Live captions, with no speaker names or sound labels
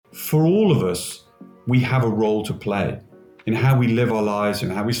for all of us, we have a role to play in how we live our lives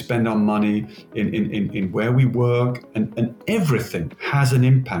and how we spend our money, in where we work, and everything has an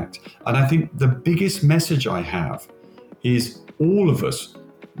impact. And I think the biggest message I have is all of us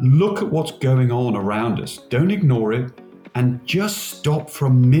look at what's going on around us. Don't ignore it, and just stop for a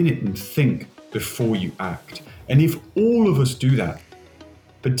minute and think before you act. And if all of us do that,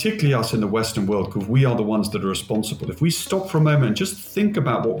 particularly us in the Western world, because we are the ones that are responsible, if we stop for a moment and just think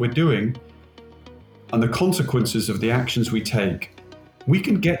about what we're doing and the consequences of the actions we take, we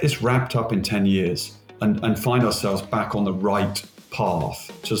can get this wrapped up in 10 years and find ourselves back on the right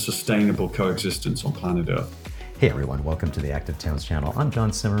path to sustainable coexistence on planet Earth. Hey everyone, welcome to the Active Towns channel. I'm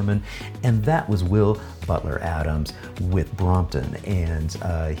John Zimmerman, and that was Will Butler-Adams with Brompton. And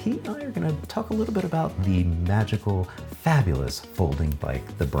he and I are going to talk a little bit about the magical, fabulous folding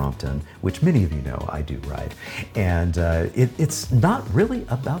bike, the Brompton, which many of you know I do ride. And it's not really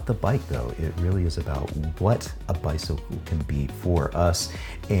about the bike, though. It really is about what a bicycle can be for us.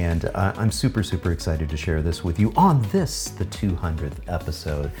 And I'm super, super excited to share this with you on this, the 200th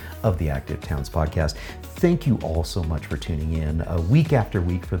episode of the Active Towns podcast. Thank you all so much for tuning in week after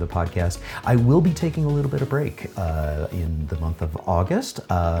week for the podcast. I will be taking a little bit of break in the month of August.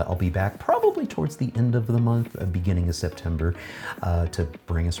 I'll be back probably towards the end of the month, beginning of September, to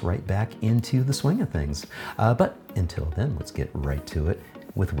bring us right back into the swing of things. But until then, let's get right to it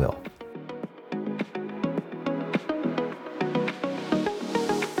with Will.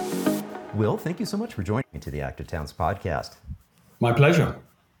 Will, thank you so much for joining me to the Active Towns podcast. My pleasure.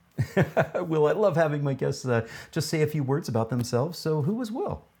 Will, I love having my guests just say a few words about themselves. So who is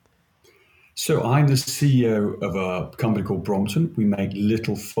Will? So I'm the CEO of a company called Brompton. We make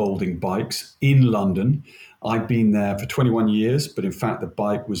little folding bikes in London. I've been there for 21 years, but in fact, the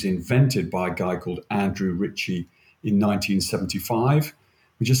bike was invented by a guy called Andrew Ritchie in 1975.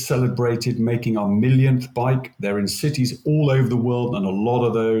 We just celebrated making our millionth bike. They're in cities all over the world, and a lot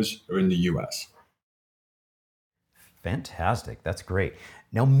of those are in the US. Fantastic. That's great.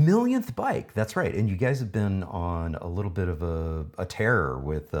 Now, millionth bike. That's right. And you guys have been on a little bit of a tear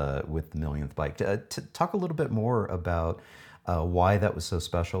with the millionth bike. Talk a little bit more about why that was so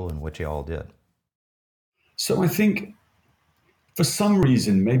special and what you all did. So I think for some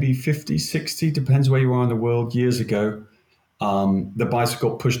reason, maybe 50, 60, depends where you are in the world, years ago, the bicycle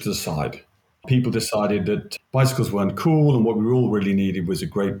got pushed to the side. People decided that bicycles weren't cool, and what we all really needed was a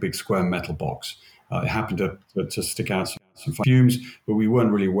great big square metal box. It happened to stick out some fumes, but we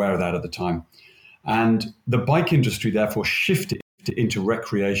weren't really aware of that at the time. And the bike industry therefore shifted into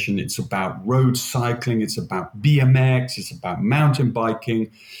recreation. It's about road cycling, it's about BMX, it's about mountain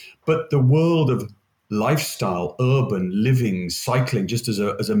biking. But the world of lifestyle, urban living, cycling, just as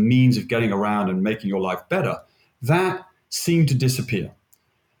a means of getting around and making your life better, that seemed to disappear.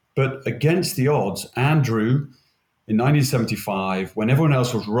 But against the odds, Andrew, in 1975, when everyone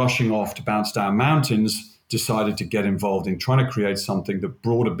else was rushing off to bounce down mountains, decided to get involved in trying to create something that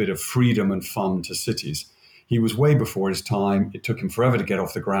brought a bit of freedom and fun to cities. He was way before his time. It took him forever to get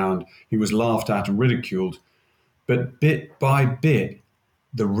off the ground. He was laughed at and ridiculed. But bit by bit,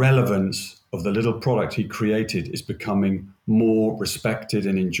 the relevance of the little product he created is becoming more respected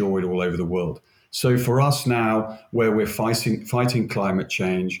and enjoyed all over the world. So for us now, where we're fighting climate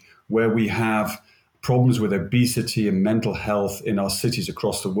change, where we have problems with obesity and mental health in our cities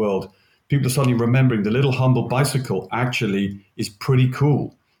across the world, people are suddenly remembering the little humble bicycle actually is pretty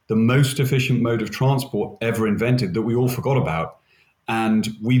cool. The most efficient mode of transport ever invented that we all forgot about. And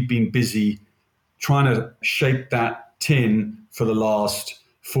we've been busy trying to shape that tin for the last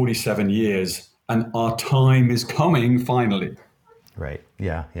 47 years. And our time is coming finally. Right.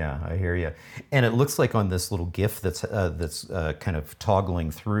 Yeah. I hear you. And it looks like on this little GIF that's kind of toggling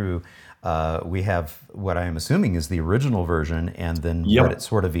through, we have what I am assuming is the original version, and then what it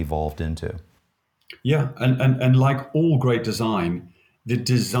sort of evolved into. Yeah, and like all great design, the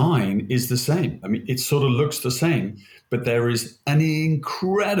design is the same. I mean, it sort of looks the same, but there is an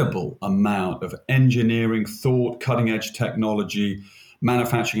incredible amount of engineering, thought, cutting edge technology,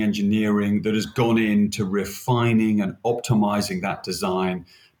 manufacturing engineering that has gone into refining and optimizing that design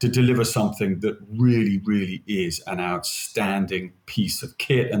to deliver something that really, really is an outstanding piece of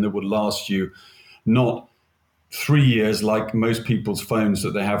kit and that would last you not 3 years like most people's phones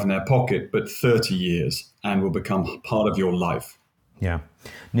that they have in their pocket, but 30 years and will become part of your life. Yeah.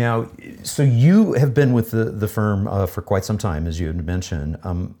 Now, so you have been with the firm for quite some time, as you had mentioned.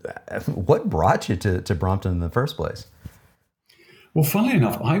 What brought you to Brompton in the first place? Well, funnily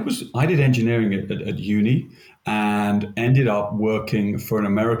enough, I did engineering at uni and ended up working for an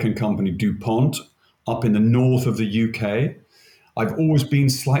American company, DuPont, up in the north of the UK. I've always been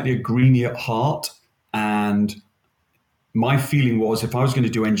slightly a greenie at heart. And my feeling was if I was going to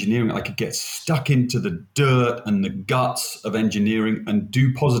do engineering, I could get stuck into the dirt and the guts of engineering and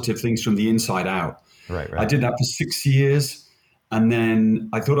do positive things from the inside out. Right, I right. did that for 6 years. And then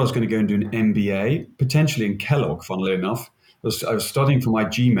I thought I was going to go and do an MBA, potentially in Kellogg, funnily enough. I was studying for my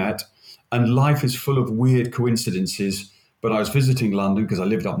GMAT, and life is full of weird coincidences. But I was visiting London because I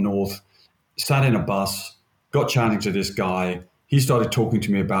lived up north, sat in a bus, got chatting to this guy. He started talking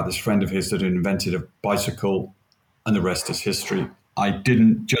to me about this friend of his that had invented a bicycle, and the rest is history. I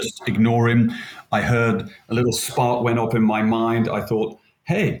didn't just ignore him. I heard a little spark went up in my mind. I thought,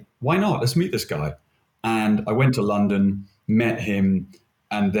 hey, why not? Let's meet this guy. And I went to London, met him,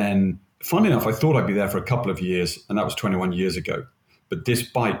 and then, funny enough, I thought I'd be there for a couple of years, and that was 21 years ago. But this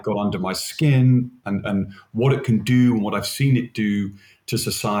bike got under my skin, and what it can do and what I've seen it do to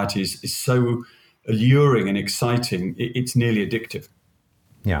societies is so alluring and exciting. It's nearly addictive.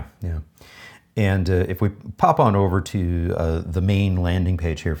 Yeah, yeah. And if we pop on over to the main landing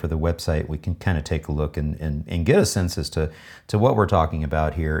page here for the website, we can kind of take a look and get a sense as to what we're talking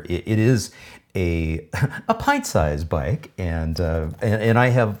about here. It is a a pint-sized bike, and I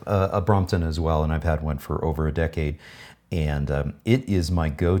have a Brompton as well, and I've had one for over a decade, and it is my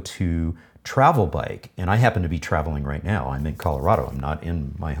go-to travel bike. And I happen to be traveling right now. I'm in Colorado. I'm not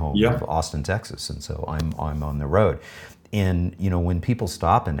in my home Yeah. of Austin, Texas, and so I'm on the road. And when people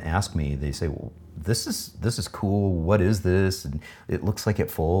stop and ask me, they say, "Well, this is cool. What is this?" And it looks like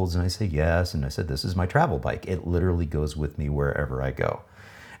it folds. And I say, "Yes." And I said, "This is my travel bike. It literally goes with me wherever I go."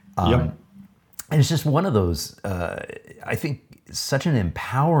 Yep. And it's just one of those. I think such an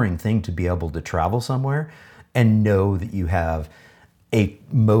empowering thing to be able to travel somewhere and know that you have a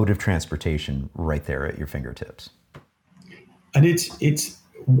mode of transportation right there at your fingertips. And it's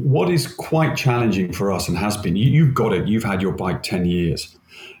what is quite challenging for us and has been. You've got it. You've had your bike 10 years,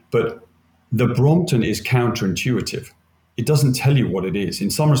 but the Brompton is counterintuitive. It doesn't tell you what it is. In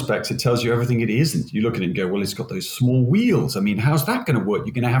some respects, it tells you everything it isn't. You look at it and go, well, it's got those small wheels. I mean, how's that going to work?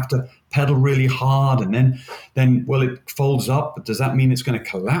 You're going to have to pedal really hard, and then well, it folds up. But does that mean it's going to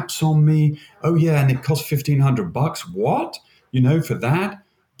collapse on me? Oh yeah, and it costs $1,500. What? For that?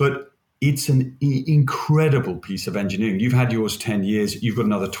 But it's an incredible piece of engineering. You've had yours 10 years. You've got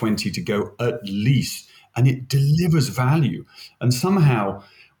another 20 to go at least, and it delivers value. And somehow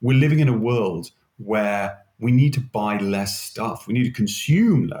we're living in a world where we need to buy less stuff. We need to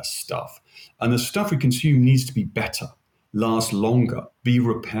consume less stuff. And the stuff we consume needs to be better, last longer, be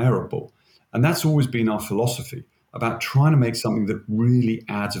repairable. And that's always been our philosophy about trying to make something that really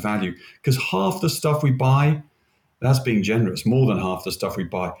adds value. Because half the stuff we buy, that's being generous, more than half the stuff we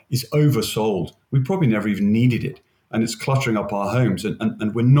buy is oversold. We probably never even needed it. And it's cluttering up our homes.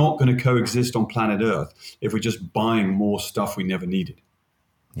 And we're not going to coexist on planet Earth if we're just buying more stuff we never needed.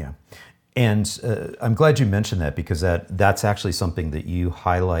 Yeah. And I'm glad you mentioned that, because that's actually something that you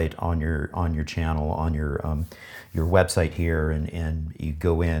highlight on your channel, on your website here, and you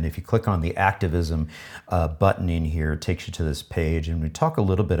go in. If you click on the activism button in here, it takes you to this page, and we talk a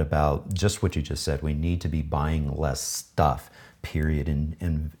little bit about just what you just said. We need to be buying less stuff, period,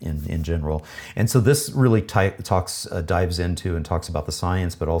 in general. And so this really dives into and talks about the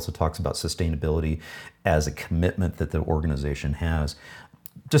science, but also talks about sustainability as a commitment that the organization has.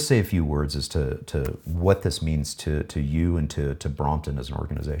 Just say a few words as to what this means to you and to Brompton as an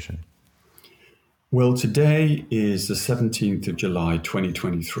organization. Well, today is the 17th of July,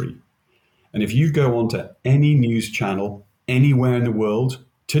 2023. And if you go onto any news channel anywhere in the world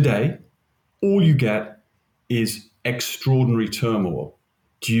today, all you get is extraordinary turmoil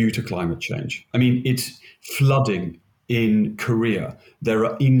due to climate change. I mean, it's flooding in Korea. There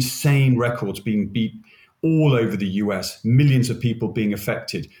are insane records being beat all over the US, millions of people being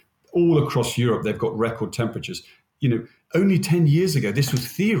affected. All across Europe, they've got record temperatures. Only 10 years ago, this was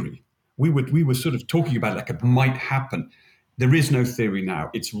theory. We were sort of talking about it like it might happen. There is no theory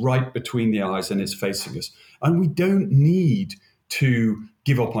now. It's right between the eyes and it's facing us. And we don't need to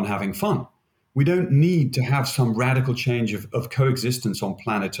give up on having fun. We don't need to have some radical change of coexistence on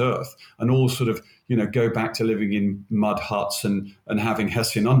planet Earth and all sort of, go back to living in mud huts and having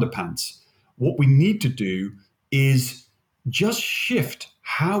Hessian underpants. What we need to do is just shift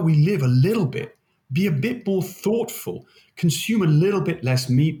how we live a little bit, be a bit more thoughtful, consume a little bit less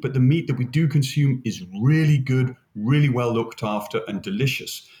meat, but the meat that we do consume is really good, really well looked after and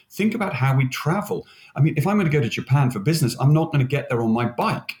delicious. Think about how we travel. I mean, if I'm going to go to Japan for business, I'm not going to get there on my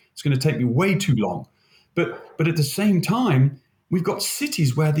bike. It's going to take me way too long. But at the same time, we've got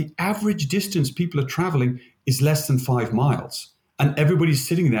cities where the average distance people are traveling is less than 5 miles. And everybody's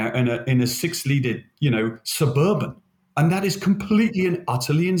sitting there in a 6-liter, Suburban. And that is completely and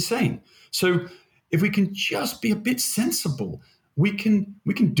utterly insane. So if we can just be a bit sensible, we can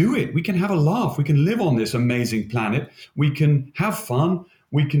do it. We can have a laugh. We can live on this amazing planet. We can have fun.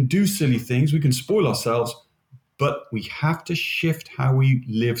 We can do silly things. We can spoil ourselves. But we have to shift how we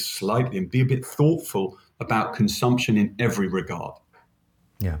live slightly and be a bit thoughtful about consumption in every regard.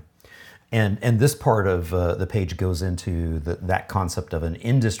 Yeah. And this part of the page goes into that concept of an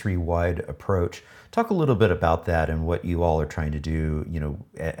industry-wide approach. Talk a little bit about that and what you all are trying to do,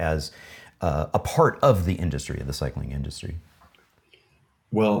 as a part of the industry, of the cycling industry.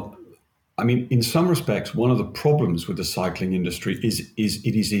 Well, I mean, in some respects, one of the problems with the cycling industry is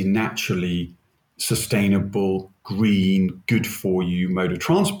it is a naturally sustainable, green, good for you mode of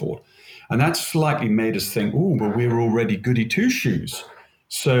transport. And that's slightly made us think, oh, well, we're already goody two shoes.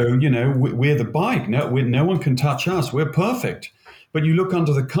 So, we're the bike. No one can touch us. We're perfect. But you look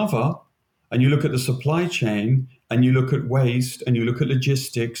under the cover and you look at the supply chain and you look at waste and you look at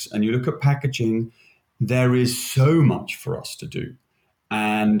logistics and you look at packaging, there is so much for us to do.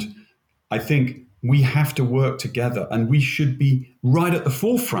 And I think we have to work together and we should be right at the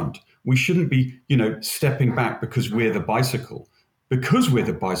forefront. We shouldn't be, stepping back because we're the bicycle. Because we're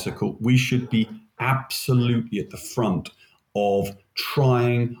the bicycle, we should be absolutely at the front of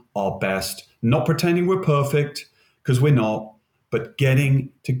trying our best, not pretending we're perfect, because we're not, but getting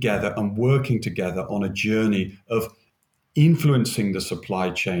together and working together on a journey of influencing the supply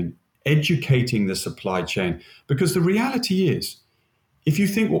chain, educating the supply chain. Because the reality is, if you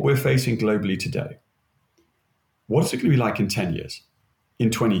think what we're facing globally today, what is it going to be like in 10 years,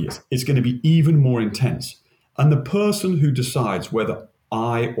 in 20 years? It's going to be even more intense. And the person who decides whether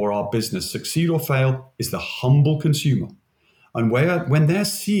I or our business succeed or fail is the humble consumer. And when they're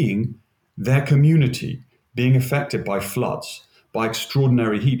seeing their community being affected by floods, by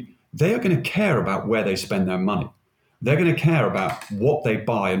extraordinary heat, they are going to care about where they spend their money. They're going to care about what they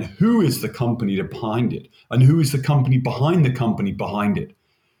buy and who is the company behind it and who is the company behind it.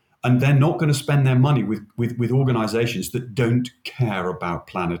 And they're not going to spend their money with organizations that don't care about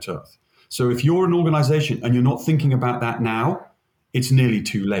planet Earth. So if you're an organization and you're not thinking about that now, it's nearly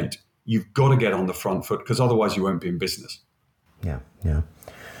too late. You've got to get on the front foot because otherwise you won't be in business. Yeah, yeah.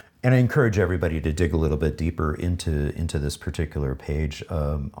 And I encourage everybody to dig a little bit deeper into this particular page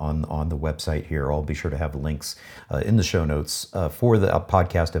on the website here. I'll be sure to have links in the show notes for the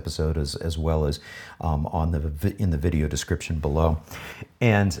podcast episode as well as in the video description below.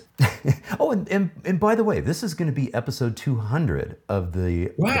 And and by the way, this is going to be episode 200 of the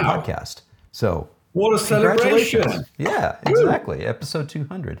podcast. So. What a celebration. Yeah, exactly. Woo. Episode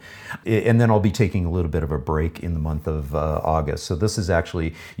 200. And then I'll be taking a little bit of a break in the month of August. So this is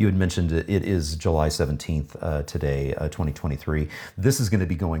actually, you had mentioned it is July 17th today, 2023. This is going to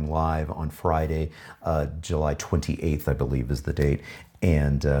be going live on Friday, July 28th, I believe is the date.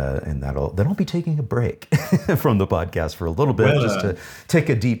 And then I'll be taking a break from the podcast for a little bit, just to take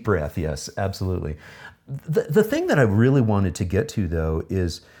a deep breath. Yes, absolutely. The thing that I really wanted to get to, though,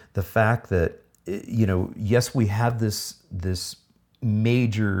 is the fact that, yes, we have this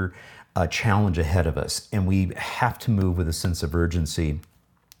major challenge ahead of us, and we have to move with a sense of urgency.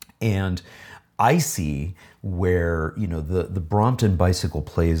 And I see where the Brompton bicycle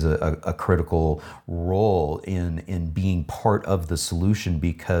plays a critical role in being part of the solution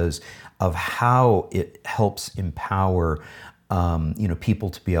because of how it helps empower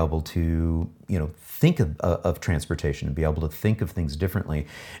people to be able to think of transportation and be able to think of things differently.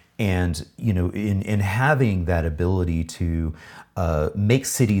 And, in having that ability to make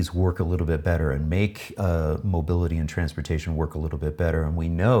cities work a little bit better and make mobility and transportation work a little bit better. And we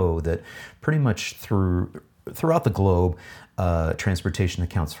know that pretty much throughout the globe, transportation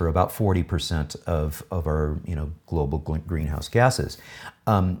accounts for about 40% of our, global greenhouse gases.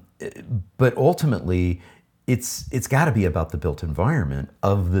 But ultimately, it's got to be about the built environment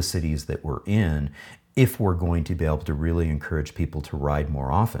of the cities that we're in if we're going to be able to really encourage people to ride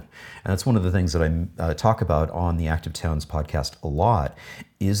more often. And that's one of the things that I talk about on the Active Towns podcast a lot,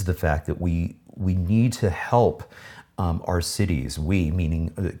 is the fact that we need to help our cities,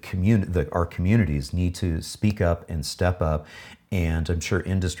 meaning our communities, need to speak up and step up. And I'm sure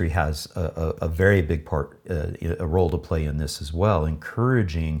industry has a very big part, a role to play in this as well,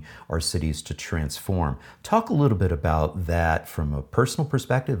 encouraging our cities to transform. Talk a little bit about that from a personal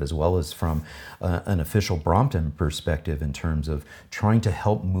perspective as well as from an official Brompton perspective in terms of trying to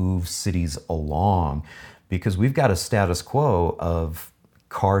help move cities along, because we've got a status quo of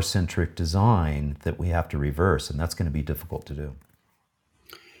car-centric design that we have to reverse, and that's going to be difficult to do.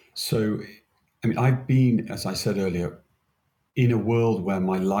 So, I've been, as I said earlier, in a world where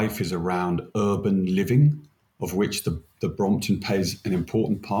my life is around urban living of which the Brompton plays an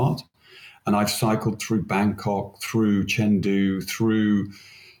important part. And I've cycled through Bangkok, through Chengdu, through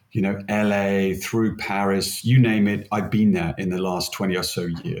LA, through Paris, you name it. I've been there in the last 20 or so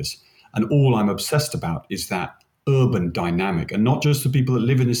years. And all I'm obsessed about is that urban dynamic, and not just the people that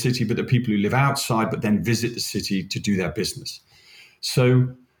live in the city, but the people who live outside, but then visit the city to do their business.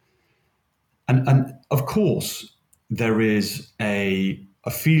 So, and of course, there is a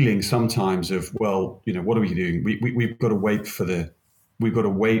feeling sometimes of, well, what are we doing? We've got to wait for the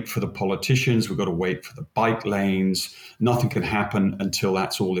politicians. We've got to wait for the bike lanes. Nothing can happen until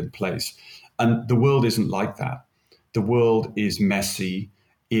that's all in place. And the world isn't like that. The world is messy.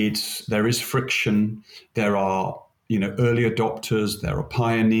 There is friction. There are, early adopters. There are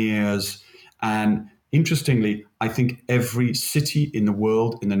pioneers. And interestingly, I think every city in the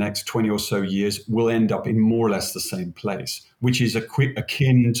world in the next 20 or so years will end up in more or less the same place, which is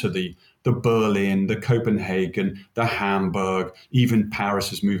akin to the Berlin, the Copenhagen, the Hamburg, even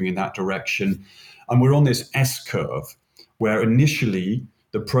Paris is moving in that direction. And we're on this S curve where initially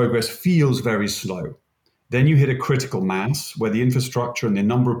the progress feels very slow. Then you hit a critical mass where the infrastructure and the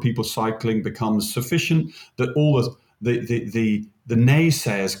number of people cycling becomes sufficient that all of the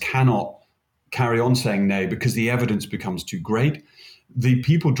naysayers cannot carry on saying nay because the evidence becomes too great. The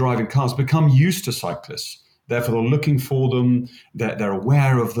people driving cars become used to cyclists. Therefore, they're looking for them, they're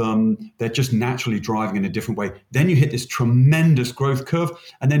aware of them, they're just naturally driving in a different way. Then you hit this tremendous growth curve,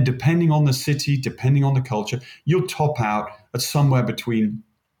 and then depending on the city, depending on the culture, you'll top out at somewhere between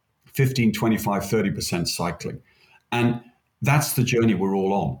 15, 25, 30% cycling. And that's the journey we're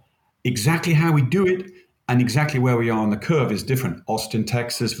all on. Exactly how we do it and exactly where we are on the curve is different. Austin,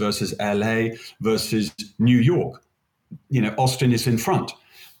 Texas versus LA versus New York. Austin is in front.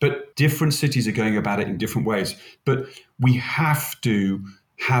 But different cities are going about it in different ways. But we have to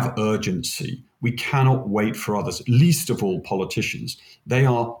have urgency. We cannot wait for others, least of all politicians. They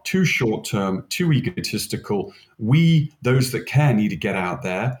are too short-term, too egotistical. We, those that care, need to get out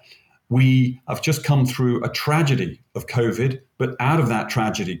there. We have just come through a tragedy of COVID, but out of that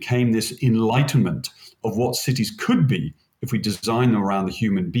tragedy came this enlightenment of what cities could be if we design them around the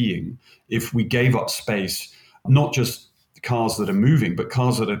human being, if we gave up space, not just cars that are moving, but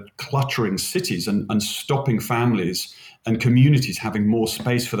cars that are cluttering cities and stopping families and communities having more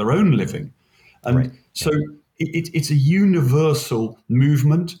space for their own living. And right. So it's a universal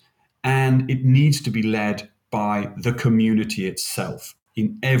movement, and it needs to be led by the community itself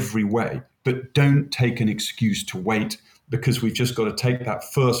in every way. But don't take an excuse to wait, because we've just got to take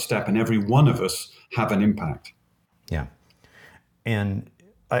that first step, and every one of us have an impact. Yeah. And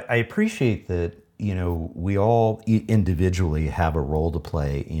I appreciate that, we all individually have a role to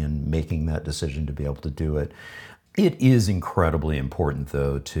play in making that decision to be able to do it. It is incredibly important,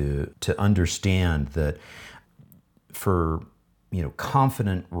 though, to understand that for,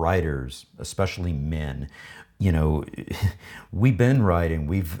 confident writers, especially men, we've been writing.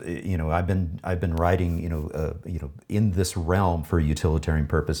 I've been writing, in this realm for utilitarian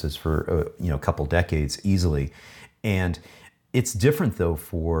purposes for a couple decades easily, and it's different though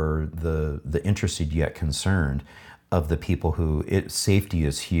for the interested yet concerned of the people who safety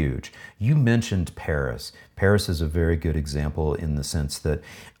is huge. You mentioned Paris. Paris is a very good example in the sense that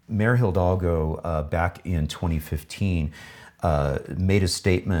Mayor Hidalgo back in 2015 made a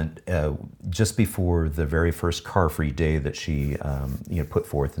statement just before the very first car-free day that she put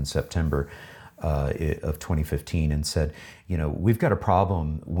forth in September of 2015, and said, we've got a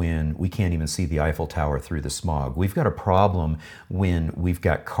problem when we can't even see the Eiffel Tower through the smog. We've got a problem when we've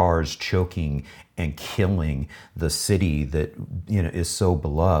got cars choking and killing the city that is so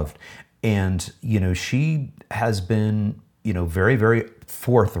beloved. And she has been very, very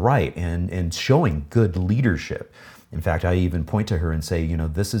forthright and showing good leadership. In fact, I even point to her and say,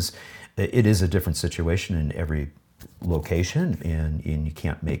 it is a different situation in every location, and you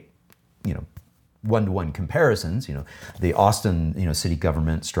can't make one-to-one comparisons. The Austin, city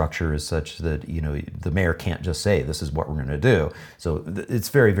government structure is such that, the mayor can't just say, this is what we're going to do. So it's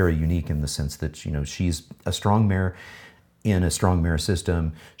very, very unique in the sense that, she's a strong mayor in a strong mayor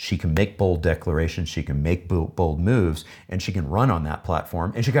system. She can make bold declarations, she can make bold moves, and she can run on that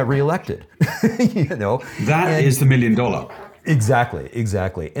platform, and she got reelected. That is the $1 million.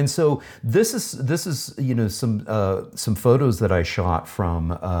 Exactly. And so this is some photos that I shot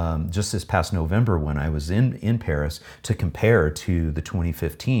from just this past November when I was in Paris to compare to the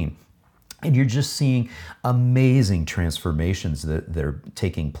 2015. And you're just seeing amazing transformations that are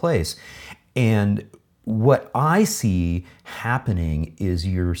taking place. And what I see happening is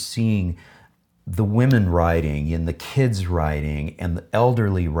you're seeing the women riding and the kids riding and the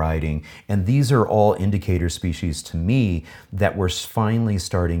elderly riding. And these are all indicator species to me that we're finally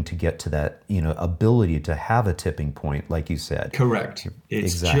starting to get to that, ability to have a tipping point, like you said. Correct.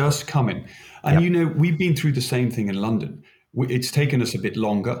 It's Exactly. just coming. And Yep. we've been through the same thing in London. It's taken us a bit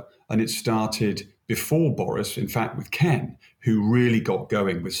longer, and it started before Boris, in fact, with Ken, who really got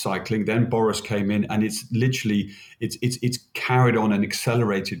going with cycling. Then Boris came in, and it's carried on and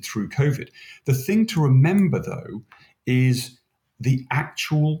accelerated through COVID. The thing to remember, though, is the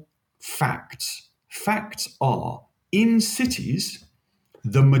actual facts. Facts are, in cities,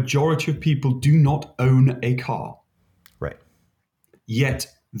 the majority of people do not own a car. Right. Yet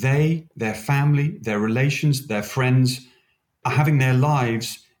they, their family, their relations, their friends are having their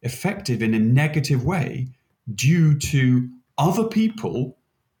lives affected in a negative way due to other people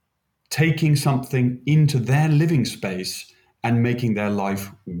taking something into their living space and making their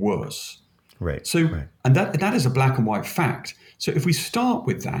life worse. Right. So, Right. and that is a black and white fact. So if we start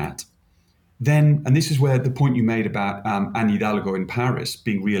with that, then, and this is where the point you made about Anne Hidalgo in Paris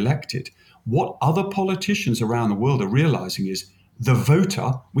being re-elected, what other politicians around the world are realizing is the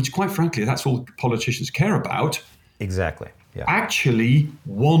voter, which quite frankly, that's all politicians care about, Exactly. Yeah. actually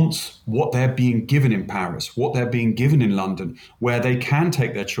wants what they're being given in Paris, what they're being given in London, where they can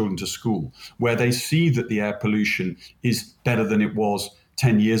take their children to school, where they see that the air pollution is better than it was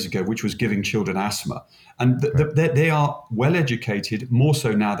 10 years ago, which was giving children asthma. And they are well educated, more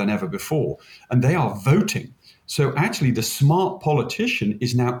so now than ever before, and they are voting. So actually, the smart politician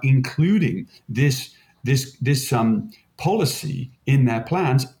is now including this policy in their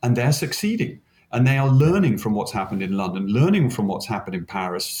plans, and they're succeeding. And they are learning from what's happened in London, learning from what's happened in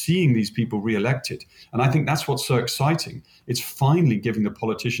Paris, seeing these people re-elected. And I think that's what's so exciting. It's finally giving the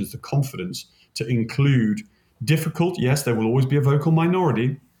politicians the confidence to include difficult, yes, there will always be a vocal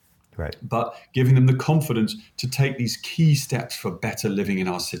minority, Right. but giving them the confidence to take these key steps for better living in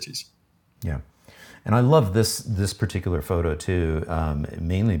our cities. Yeah. And I love this particular photo too,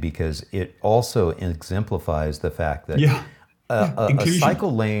 mainly because it also exemplifies the fact that a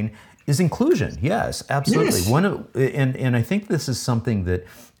cycle lane is inclusion. Yes, absolutely. Yes. And I think this is something that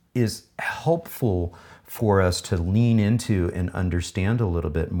is helpful for us to lean into and understand a little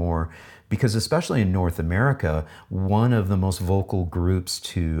bit more, because especially in North America, one of the most vocal groups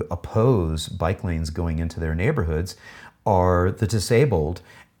to oppose bike lanes going into their neighborhoods are the disabled,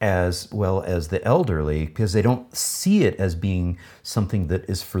 as well as the elderly, because they don't see it as being something that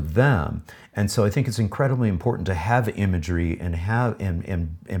is for them. And so I think it's incredibly important to have imagery and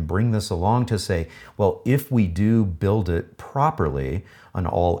and bring this along to say, well, if we do build it properly, an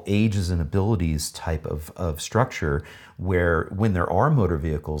all ages and abilities type of structure, where when there are motor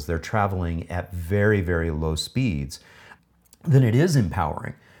vehicles, they're traveling at very, very low speeds, then it is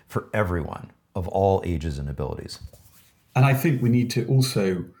empowering for everyone of all ages and abilities. And I think we need to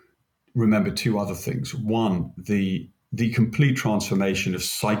also remember two other things. One, the complete transformation of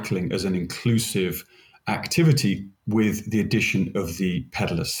cycling as an inclusive activity with the addition of the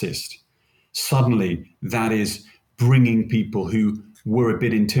pedal assist. Suddenly, that is bringing people who were a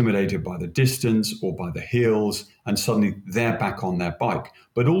bit intimidated by the distance or by the hills, and suddenly they're back on their bike.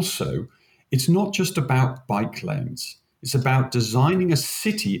 But also, it's not just about bike lanes. It's about designing a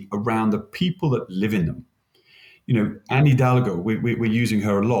city around the people that live in them. Anne Hidalgo, we're using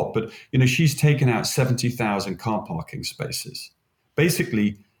her a lot, but, she's taken out 70,000 car parking spaces.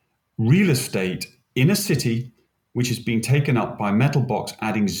 Basically, real estate in a city which is being taken up by metal box,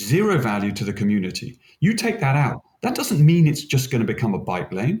 adding zero value to the community. You take that out. That doesn't mean it's just going to become a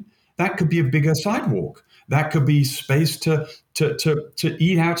bike lane. That could be a bigger sidewalk. That could be space to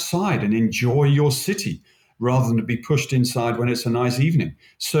eat outside and enjoy your city rather than to be pushed inside when it's a nice evening.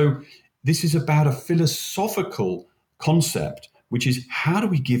 So this is about a philosophical concept, which is how do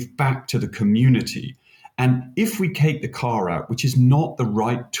we give back to the community? And if we take the car out, which is not the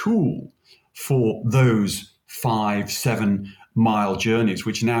right tool for those 5-7 mile journeys,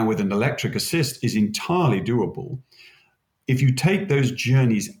 which now with an electric assist is entirely doable, if you take those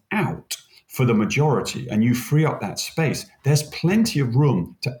journeys out for the majority and you free up that space, there's plenty of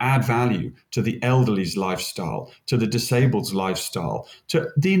room to add value to the elderly's lifestyle, to the disabled's lifestyle, to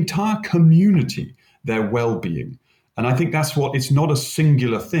the entire community, their well-being. And I think that's what, it's not a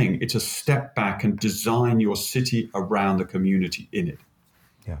singular thing. It's a step back and design your city around the community in it.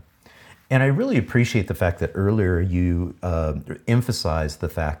 Yeah. And I really appreciate the fact that earlier you emphasized the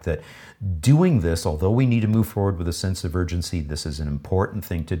fact that doing this, although we need to move forward with a sense of urgency, this is an important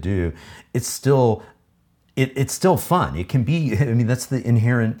thing to do, it's still it's still fun. It can be, I mean, that's the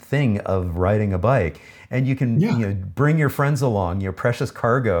inherent thing of riding a bike. And you can, Yeah, bring your friends along, your precious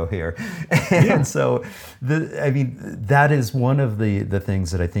cargo here. yeah. And so, I mean, that is one of the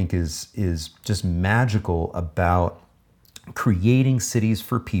things that I think is just magical about creating cities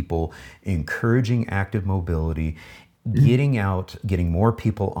for people, encouraging active mobility, getting out, getting more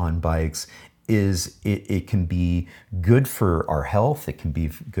people on bikes. It can be good for our health. It can be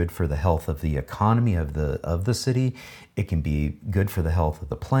good for the health of the economy of the city. It can be good for the health of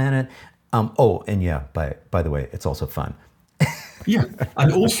the planet. Oh, and yeah, by the way, it's also fun. Yeah.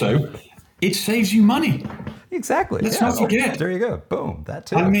 And also, it saves you money. Exactly. Let's Yeah. not Oh, forget. there you go. Boom.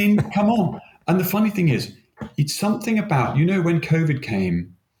 That I too. mean, come on. And the funny thing is, it's something about, when COVID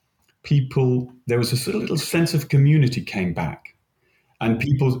came, there was a sort of little sense of community came back. And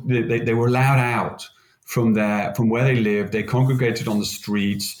people, they were allowed out from where they lived. They congregated on the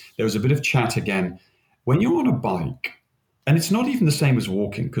streets. There was a bit of chat again. When you're on a bike, and it's not even the same as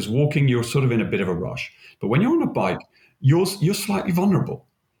walking, because walking, you're sort of in a bit of a rush. But when you're on a bike, you're slightly vulnerable.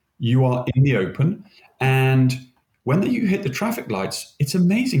 You are in the open, and when you hit the traffic lights, it's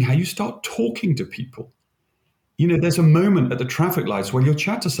amazing how you start talking to people. There's a moment at the traffic lights where you'll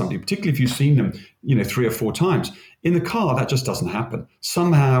chat to somebody, particularly if you've seen them, 3 or 4 times. In the car, that just doesn't happen.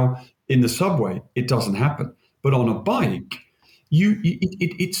 Somehow in the subway, it doesn't happen. But on a bike,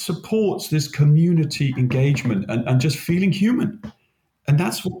 it supports this community engagement and just feeling human. And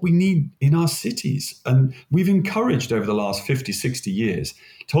that's what we need in our cities. And we've encouraged over the last 50, 60 years,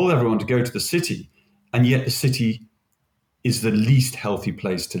 told everyone to go to the city, and yet the city is the least healthy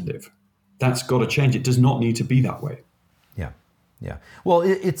place to live. That's got to change. It does not need to be that way. Yeah, yeah. Well,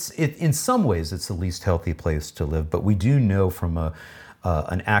 it's in some ways it's the least healthy place to live, but we do know from an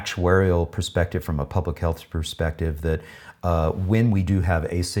actuarial perspective, from a public health perspective, that when we do have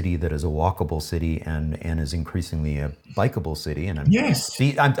a city that is a walkable city and is increasingly a bikeable city, and Yes.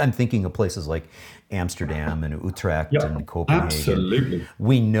 I'm thinking of places like Amsterdam and Utrecht Yep. and Copenhagen. Absolutely.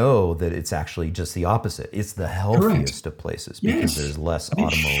 We know that it's actually just the opposite. It's the healthiest Correct. of places because Yes. there's less And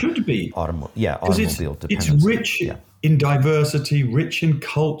it should be. Because automobile it's dependency. rich Yeah. in diversity, rich in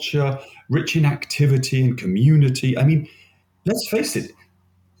culture, rich in activity and community. I mean, let's face it,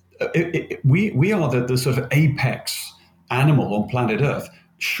 we are the sort of apex animal on planet Earth.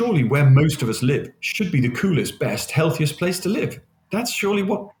 Surely where most of us live should be the coolest, best, healthiest place to live. That's surely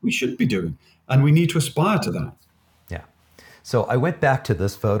what we should be doing. And we need to aspire to that. Yeah. So I went back to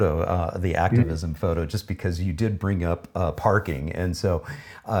this photo, the activism photo, just because you did bring up parking. And so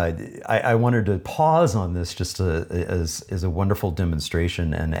I wanted to pause on this just as a wonderful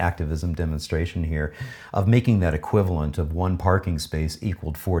demonstration and activism demonstration here of making that equivalent of one parking space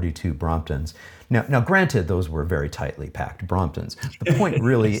equaled 42 Bromptons. Now, granted, those were very tightly packed Bromptons. The point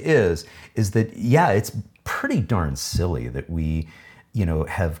really is that, yeah, it's pretty darn silly that we,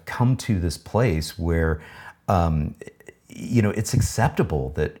 have come to this place where, it's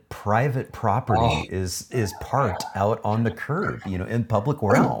acceptable that private property is parked out on the curb, in public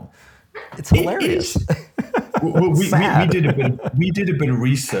realm. It's hilarious. It is. Well, Sad. we did a bit of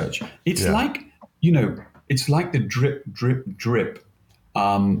research. It's Yeah. like, it's like the drip, drip, drip.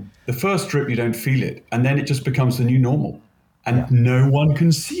 The first drip, you don't feel it, and then it just becomes the new normal, and Yeah. no one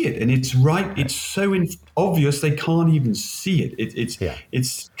can see it. And it's right. It's so obvious they can't even see it. Yeah.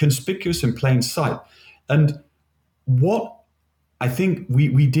 It's conspicuous in plain sight. And what I think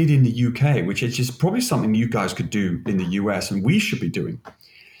we did in the UK, which is just probably something you guys could do in the US, and we should be doing.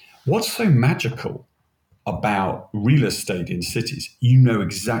 What's so magical about real estate in cities? You know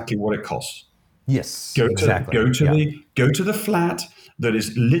exactly what it costs. Yes. Go Exactly. to the flat that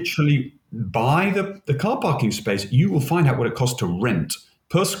is literally by the car parking space. You will find out what it costs to rent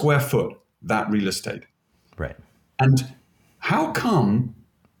per square foot that real estate. Right. And how come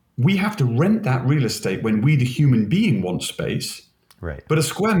we have to rent that real estate when we, the human being, want space? Right. But a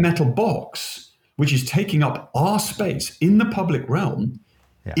square metal box, which is taking up our space in the public realm,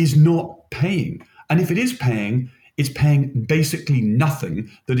 Yeah. is not paying. And if it is paying, it's paying basically nothing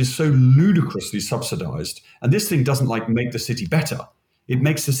that is so ludicrously subsidized. And this thing doesn't make the city better. It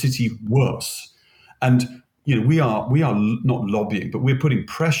makes the city worse. And we are not lobbying, but we're putting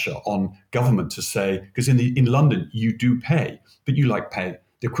pressure on government to say, because in London you do pay, but you pay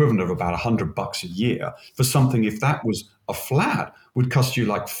the equivalent of about $100 a year for something. If that was a flat, would cost you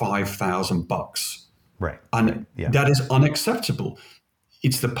 $5,000, Right. and Yeah. that is unacceptable.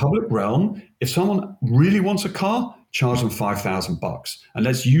 It's the public realm. If someone really wants a car, charge them $5,000, and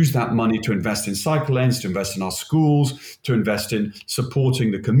let's use that money to invest in cycle lanes, to invest in our schools, to invest in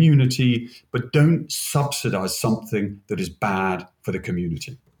supporting the community. But don't subsidize something that is bad for the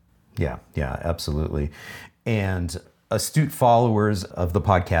community. Yeah, absolutely. And astute followers of the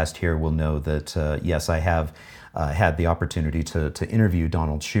podcast here will know that, yes, I have had the opportunity to interview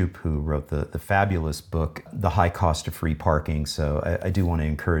Donald Shoup, who wrote the fabulous book, The High Cost of Free Parking. So I do want to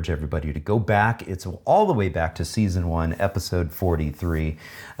encourage everybody to go back. It's all the way back to season 1, episode 43,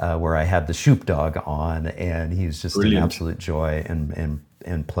 where I had the Shoup dog on, and he's just Brilliant. an absolute joy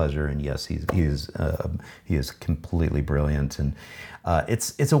and pleasure. And yes, he is completely brilliant. And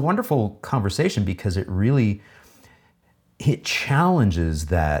it's a wonderful conversation because it challenges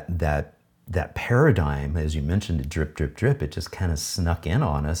that paradigm, as you mentioned, drip, drip, drip. It just kind of snuck in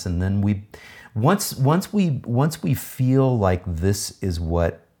on us, and then once we feel like this is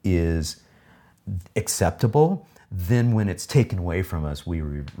what is acceptable, then when it's taken away from us, we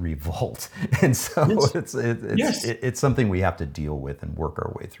revolt, and so Yes. it's something we have to deal with and work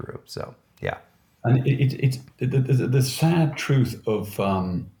our way through. So yeah. And it's the sad truth of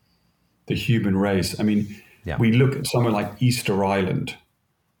the human race. I mean, Yeah. we look at somewhere like Easter Island,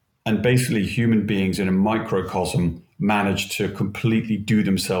 and basically human beings in a microcosm managed to completely do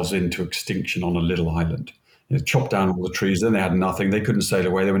themselves into extinction on a little island. You know, chopped down all the trees, then they had nothing. They couldn't sail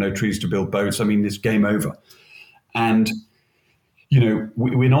away. There were no trees to build boats. I mean, it's game over. And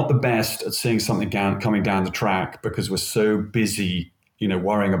we're not the best at seeing something coming down the track because we're so busy,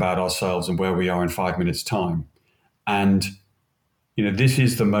 worrying about ourselves and where we are in 5 minutes' time. And this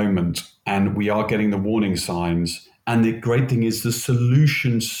is the moment, and we are getting the warning signs. And the great thing is the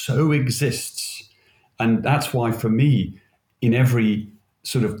solution so exists. And that's why, for me, in every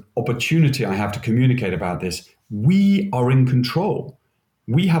sort of opportunity I have to communicate about this, we are in control.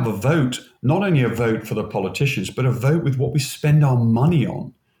 We have a vote, not only a vote for the politicians, but a vote with what we spend our money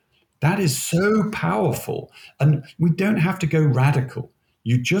on. That is so powerful. And we don't have to go radical.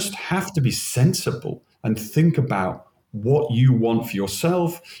 You just have to be sensible and think about what you want for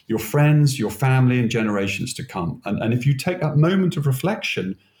yourself, your friends, your family, and generations to come. And if you take that moment of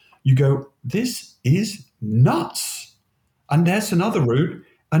reflection, you go, this is nuts. And there's another route,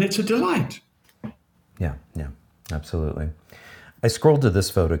 and it's a delight. Yeah, absolutely. I scrolled to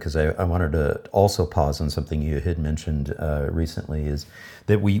this photo because I wanted to also pause on something you had mentioned recently, is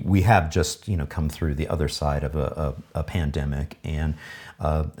that we have just come through the other side of a pandemic, and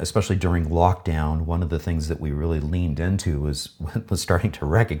especially during lockdown, one of the things that we really leaned into was starting to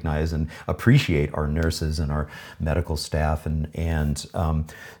recognize and appreciate our nurses and our medical staff, and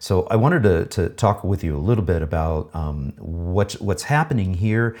so I wanted to talk with you a little bit about what's happening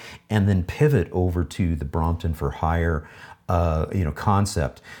here, and then pivot over to the Brompton for Hire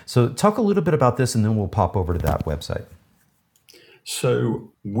concept. So talk a little bit about this, and then we'll pop over to that website.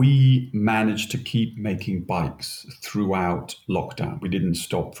 So we managed to keep making bikes throughout lockdown. We didn't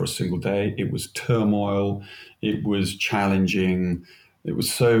stop for a single day. It was turmoil. It was challenging. It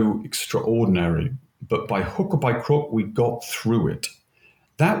was so extraordinary. But by hook or by crook, we got through it.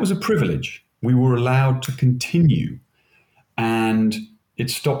 That was a privilege. We were allowed to continue. And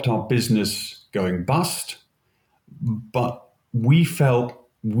it stopped our business going bust. But we felt,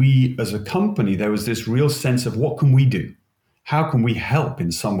 as a company, there was this real sense of what can we do? How can we help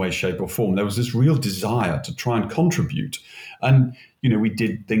in some way, shape, or form? There was this real desire to try and contribute. And, we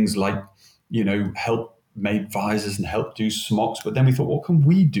did things like, help make visors and help do smocks. But then we thought, what can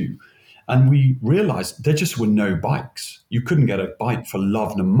we do? And we realized there just were no bikes. You couldn't get a bike for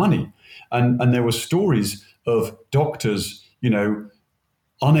love nor money. And there were stories of doctors,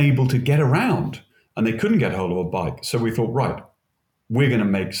 unable to get around, and they couldn't get hold of a bike. So we thought, right, we're going to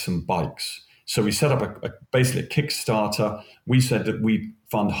make some bikes. So we set up basically a Kickstarter. We said that we'd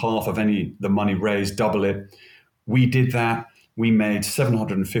fund half of the money raised, double it. We did that. We made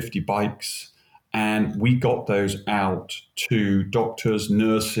 750 bikes, and we got those out to doctors,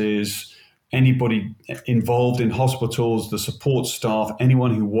 nurses, anybody involved in hospitals, the support staff,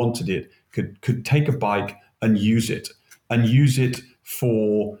 anyone who wanted it could take a bike and use it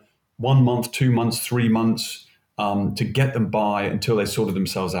for 1 month, 2 months, 3 months, to get them by until they sorted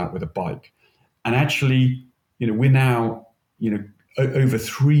themselves out with a bike. And actually, we're now, over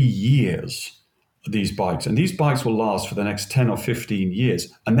 3 years, these bikes. And these bikes will last for the next 10 or 15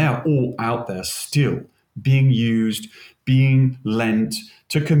 years. And they're all out there still being used, being lent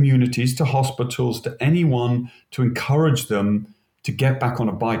to communities, to hospitals, to anyone, to encourage them to get back on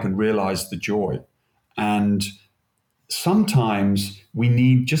a bike and realize the joy. And sometimes we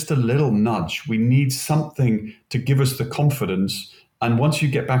need just a little nudge. We need something to give us the confidence. And once you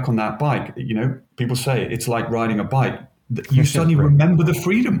get back on that bike, people say it's like riding a bike. You suddenly Right. remember the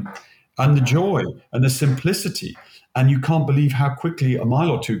freedom and the joy and the simplicity. And you can't believe how quickly a mile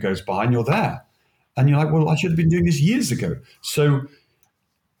or two goes by and you're there. And you're like, well, I should have been doing this years ago. So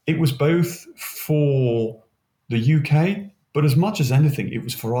it was both for the UK, but as much as anything, it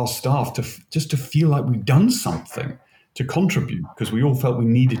was for our staff to just to feel like we've done something to contribute because we all felt we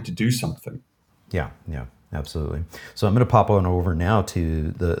needed to do something. Yeah, yeah, absolutely. So I'm going to pop on over now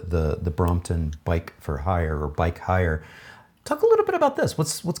to the Brompton Bike for Hire or Bike Hire. Talk a little bit about this.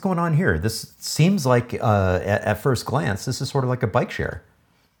 What's going on here? This seems like at first glance, this is sort of like a bike share.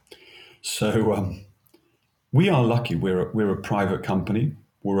 So we are lucky. We're a private company.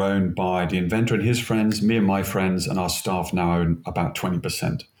 We're owned by the inventor and his friends, me and my friends, and our staff now own about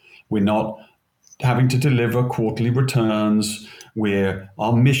 20%. We're not having to deliver quarterly returns.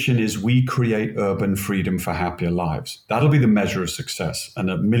 Our mission is we create urban freedom for happier lives. That'll be the measure of success. And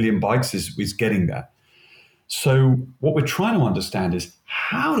 1,000,000 bikes is getting there. So what we're trying to understand is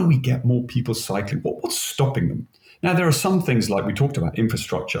how do we get more people cycling? What's stopping them? Now, there are some things like we talked about,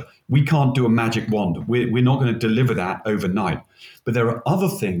 infrastructure. We can't do a magic wand. We're not going to deliver that overnight. But there are other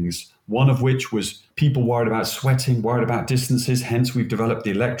things, one of which was people worried about sweating, worried about distances, hence we've developed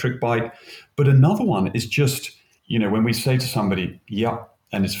the electric bike. But another one is just, when we say to somebody, yeah,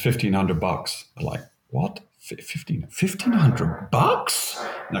 and it's $1,500, they're like, what? $1,500?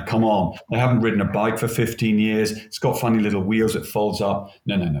 Now, come on. They haven't ridden a bike for 15 years. It's got funny little wheels. It folds up.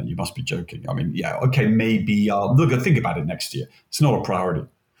 No, you must be joking. I mean, yeah, okay, maybe. Look, think about it next year. It's not a priority.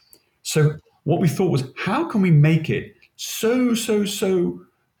 So what we thought was, how can we make it so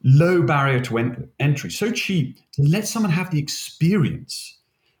low barrier to entry, so cheap to let someone have the experience?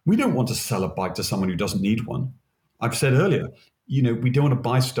 We don't want to sell a bike to someone who doesn't need one. I've said earlier, we don't want to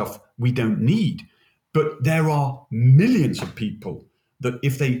buy stuff we don't need. But there are millions of people that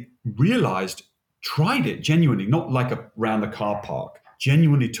if they realized, tried it genuinely, not like around the car park,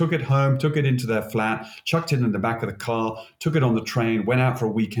 genuinely took it home, took it into their flat, chucked it in the back of the car, took it on the train, went out for a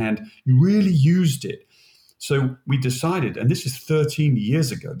weekend, really used it. So we decided, and this is 13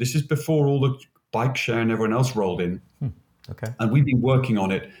 years ago, this is before all the bike share and everyone else rolled in. Okay. And we've been working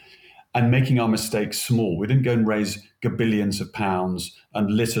on it and making our mistakes small. We didn't go and raise gabillions of pounds and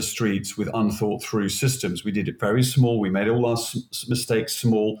litter streets with unthought through systems. We did it very small. We made all our mistakes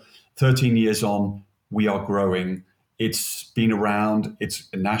small. 13 years on, we are growing. It's been around. It's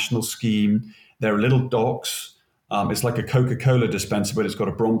a national scheme. There are little docks. It's like a Coca-Cola dispenser, but it's got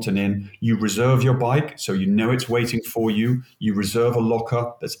a Brompton in. You reserve your bike, so you know it's waiting for you. You reserve a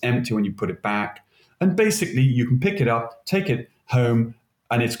locker that's empty when you put it back. And basically, you can pick it up, take it home,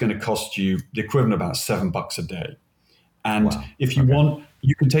 and it's going to cost you the equivalent of about $7 a day. And if you want,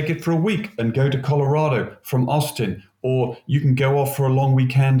 you can take it for a week and go to Colorado from Austin, or you can go off for a long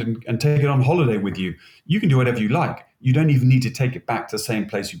weekend and take it on holiday with you. You can do whatever you like. You don't even need to take it back to the same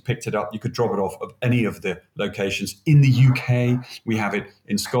place you picked it up. You could drop it off at any of the locations. In the UK, we have it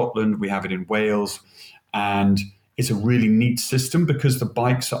in Scotland, we have it in Wales, and it's a really neat system because the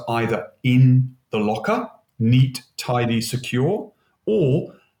bikes are either in the locker, neat, tidy, secure,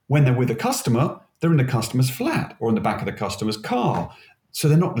 or when they're with a customer, they're in the customer's flat or in the back of the customer's car. So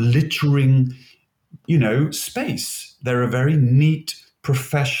they're not littering, space. They're a very neat,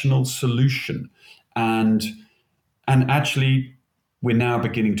 professional solution. And actually, we're now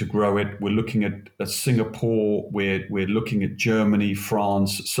beginning to grow it. We're looking at Singapore. We're looking at Germany,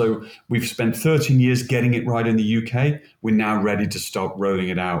 France. So we've spent 13 years getting it right in the UK. We're now ready to start rolling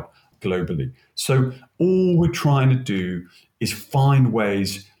it out globally. So all we're trying to do is find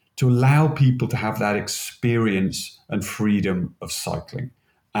ways to allow people to have that experience and freedom of cycling.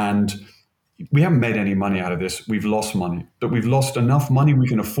 And we haven't made any money out of this. We've lost money, but we've lost enough money we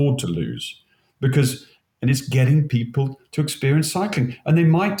can afford to lose and it's getting people to experience cycling. And they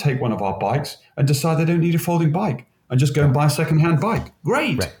might take one of our bikes and decide they don't need a folding bike and just go and buy a secondhand bike.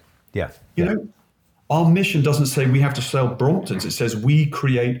 Great. Right. Yeah. You know, our mission doesn't say we have to sell Bromptons. It says we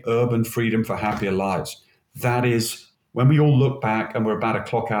create urban freedom for happier lives. That is, when we all look back and we're about a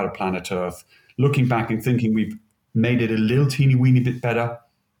clock out of planet Earth, looking back and thinking we've made it a little teeny weeny bit better,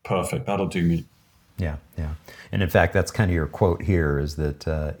 perfect. That'll do me. Yeah, yeah. And in fact, that's kind of your quote here is that,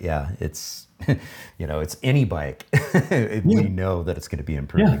 it's, it's any bike. We know that it's going to be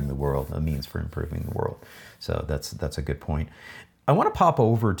improving the world, a means for improving the world. So that's a good point. I want to pop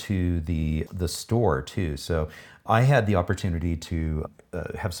over to the store too. So I had the opportunity to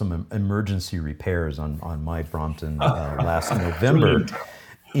have some emergency repairs on my Brompton last November.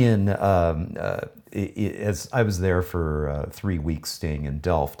 As I was there for 3 weeks staying in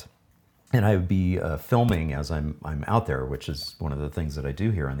Delft. And I would be filming as I'm out there, which is one of the things that I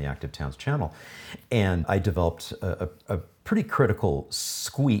do here on the Active Towns channel. And I developed a pretty critical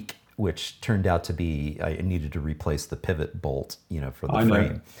squeak, which turned out to be I needed to replace the pivot bolt, for the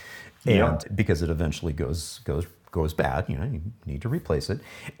frame, and because it eventually goes goes bad, you need to replace it.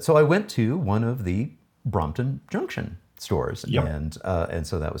 So I went to one of the Brompton Junction stores, Yep. and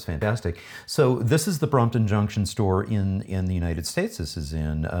so that was fantastic. So this is the Brompton Junction store in the United States. This is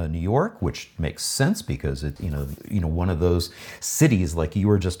in New York, which makes sense because it one of those cities like you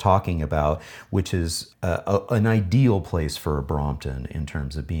were just talking about, which is an ideal place for a Brompton in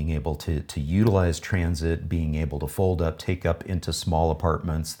terms of being able to utilize transit, being able to fold up, take up into small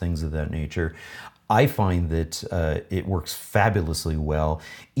apartments, things of that nature. I find that it works fabulously well,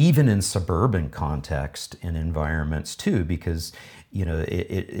 even in suburban context and environments too, because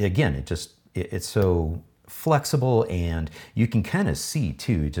it's so flexible, and you can kind of see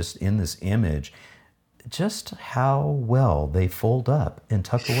too, just in this image, just how well they fold up and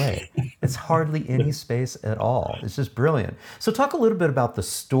tuck away. It's hardly any space at all. It's just brilliant. So talk a little bit about the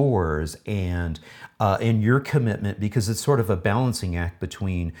stores and your commitment, because it's sort of a balancing act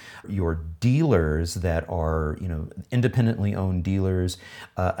between your dealers that are, independently owned dealers,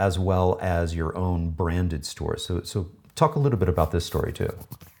 as well as your own branded stores. So talk a little bit about this story too.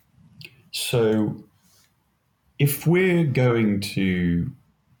 So if we're going to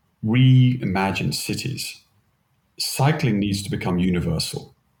reimagine cities, cycling needs to become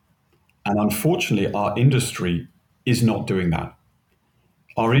universal. And unfortunately, our industry is not doing that.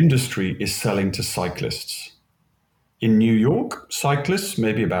 Our industry is selling to cyclists. In New York, cyclists,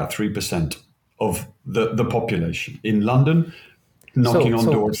 maybe about 3% of the population. In London, knocking on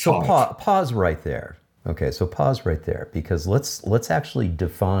doors. So pause right there. Okay, so pause right there, because let's actually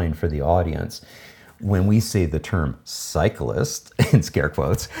define for the audience, when we say the term cyclist, in scare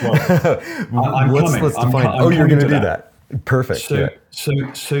quotes, let's define. You're going to do that. Perfect.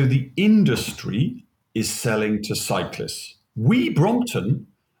 So the industry is selling to cyclists. We, Brompton,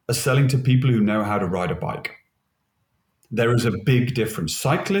 are selling to people who know how to ride a bike. There is a big difference.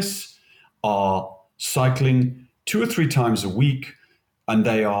 Cyclists are cycling 2 or 3 times a week, and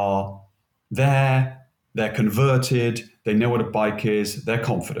they are there, they're converted, they know what a bike is, they're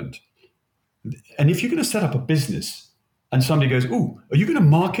confident. And if you're going to set up a business and somebody goes, "Ooh, are you going to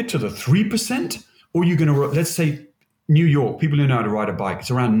market to the 3%? Or are you going to," let's say New York, people who know how to ride a bike,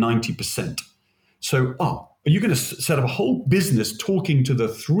 it's around 90%. So, are you going to set up a whole business talking to the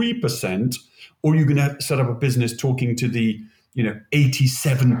 3%, or are you going to set up a business talking to the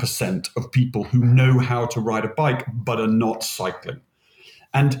 87% of people who know how to ride a bike but are not cycling?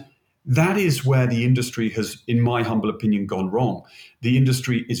 And that is where the industry has, in my humble opinion, gone wrong. The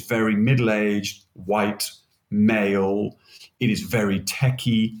industry is very middle-aged, white, male. It is very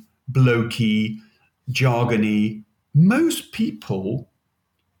techy, blokey, jargony. Most people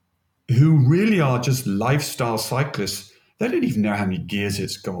who really are just lifestyle cyclists, they don't even know how many gears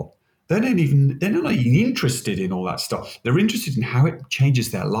it's got. They're not even interested in all that stuff. They're interested in how it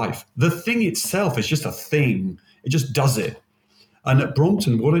changes their life. The thing itself is just a thing. It just does it. And at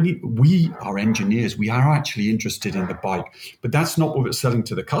Brompton, we are engineers. We are actually interested in the bike, but that's not what we're selling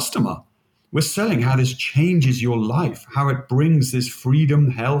to the customer. We're selling how this changes your life, how it brings this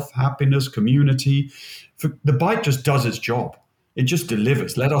freedom, health, happiness, community. The bike just does its job. It just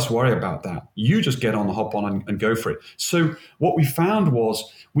delivers. Let us worry about that. You just get on the hop on and go for it. So what we found was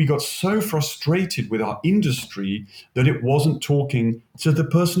we got so frustrated with our industry that it wasn't talking to the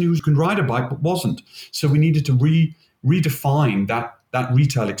person who can ride a bike but wasn't. So we needed to redefine that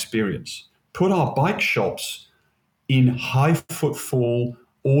retail experience, put our bike shops in high footfall,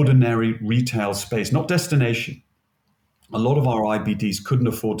 ordinary retail space, not destination. A lot of our IBDs couldn't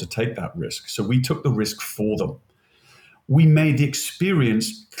afford to take that risk, so we took the risk for them. We made the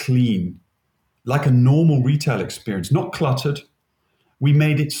experience clean, like a normal retail experience, not cluttered. We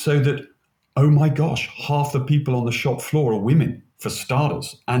made it so that, oh my gosh, half the people on the shop floor are women, for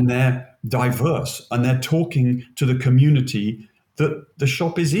starters, and they're diverse, and they're talking to the community that the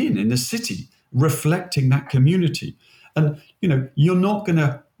shop is in the city, reflecting that community. And you're not going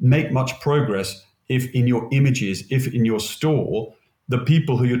to make much progress if in your images, if in your store, the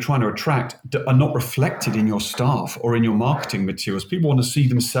people who you're trying to attract are not reflected in your staff or in your marketing materials. People want to see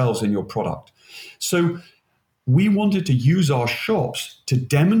themselves in your product. So we wanted to use our shops to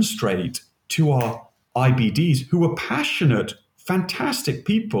demonstrate to our IBDs, who are passionate, fantastic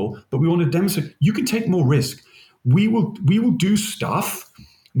people, but we want to demonstrate you can take more risk. We will do stuff.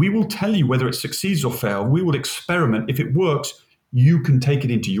 We will tell you whether it succeeds or fails. We will experiment. If it works, you can take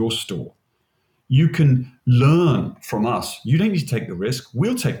it into your store. You can learn from us. You don't need to take the risk.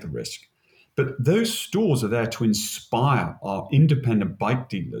 We'll take the risk. But those stores are there to inspire our independent bike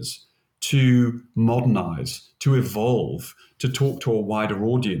dealers to modernize, to evolve, to talk to a wider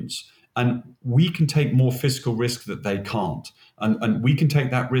audience. And we can take more fiscal risk that they can't. And we can take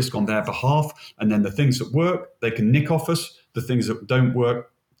that risk on their behalf. And then the things that work, they can nick off us. The things that don't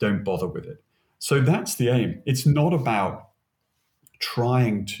work, don't bother with it. So that's the aim. It's not about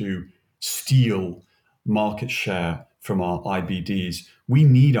trying to steal market share from our IBDs. We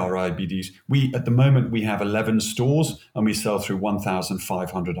need our IBDs. At the moment, we have 11 stores and we sell through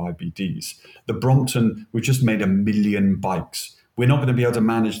 1,500 IBDs. The Brompton, we've just made 1 million bikes. We're not going to be able to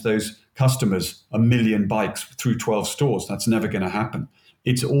manage those customers 1 million bikes through 12 stores. That's never going to happen.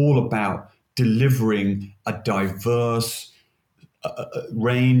 It's all about delivering a diverse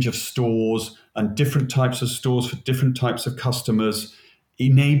range of stores and different types of stores for different types of customers,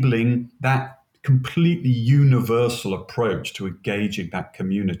 enabling that completely universal approach to engaging that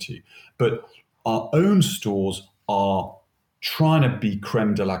community. But our own stores are trying to be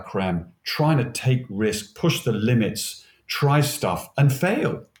creme de la creme, trying to take risk, push the limits, try stuff and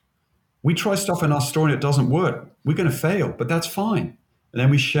fail. We try stuff in our store and it doesn't work. We're going to fail, but that's fine. And then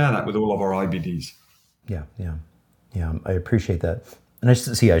we share that with all of our IBDs. Yeah, I appreciate that. And I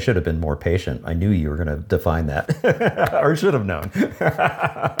should have been more patient. I knew you were going to define that, or should have known.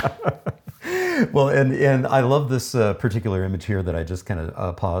 Well, and I love this particular image here that I just kind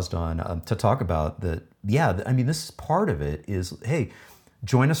of paused on to talk about that. Yeah, I mean, this is part of it is, hey,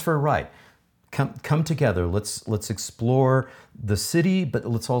 join us for a ride. Come together. Let's explore the city, but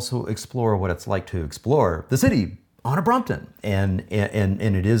let's also explore what it's like to explore the city on a Brompton. And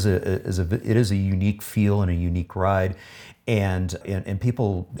it is a unique feel and a unique ride. And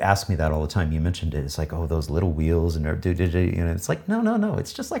people ask me that all the time. You mentioned it. It's like, oh, those little wheels and it's like, no.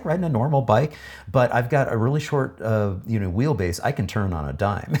 It's just like riding a normal bike, but I've got a really short, wheelbase. I can turn on a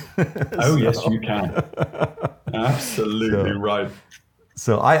dime. Oh, yes, you can. Absolutely right.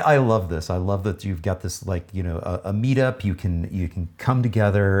 So I love this. I love that you've got this a meetup. You can come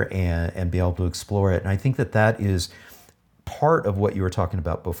together and be able to explore it. And I think that is part of what you were talking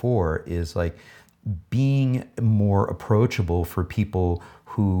about before is like being more approachable for people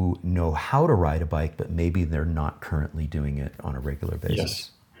who know how to ride a bike, but maybe they're not currently doing it on a regular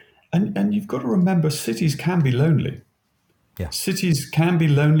basis. Yes. And you've got to remember, cities can be lonely. Yeah. Cities can be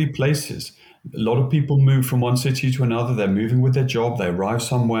lonely places. A lot of people move from one city to another. They're moving with their job. They arrive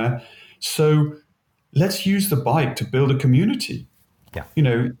somewhere. So let's use the bike to build a community.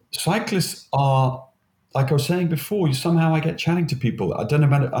 Yeah. Cyclists are, like I was saying before, somehow I get chatting to people. I don't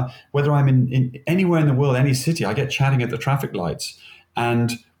know whether I'm in anywhere in the world, any city, I get chatting at the traffic lights.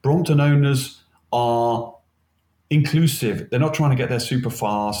 And Brompton owners are inclusive. They're not trying to get there super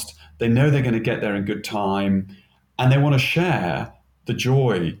fast. They know they're going to get there in good time. And they want to share the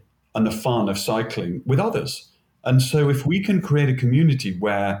joy and the fun of cycling with others. And so if we can create a community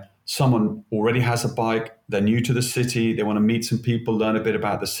where someone already has a bike, they're new to the city, they want to meet some people, learn a bit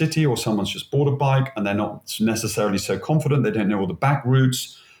about the city, or someone's just bought a bike and they're not necessarily so confident, they don't know all the back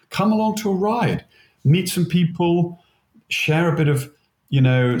routes, come along to a ride, meet some people, share a bit of,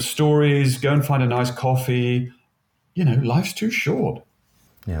 stories, go and find a nice coffee. Life's too short.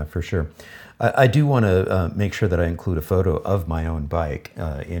 Yeah, for sure. I do want to make sure that I include a photo of my own bike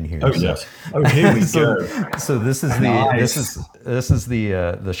in here. Oh, yes. Oh, here we go. So this is this is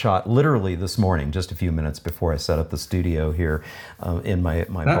the shot literally this morning, just a few minutes before I set up the studio here in my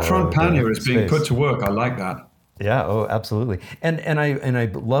that front pannier is being put to work. I like that. Yeah. Oh, absolutely. And I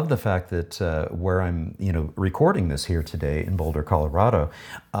love the fact that where I'm recording this here today in Boulder, Colorado,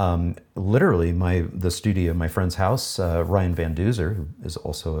 literally the studio, my friend's house, Ryan Van Duzer, who is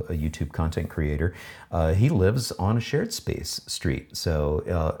also a YouTube content creator, he lives on a shared space street.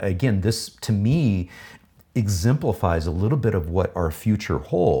 So again, this to me exemplifies a little bit of what our future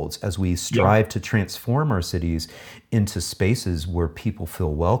holds as we strive to transform our cities into spaces where people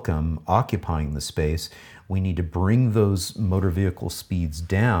feel welcome occupying the space. We need to bring those motor vehicle speeds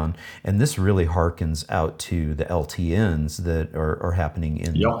down, and this really harkens out to the LTNs that are happening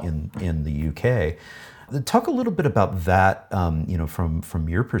in the UK. Talk a little bit about that, from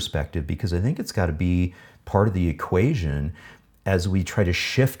your perspective, because I think it's got to be part of the equation as we try to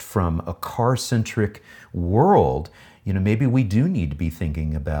shift from a car-centric world. Maybe we do need to be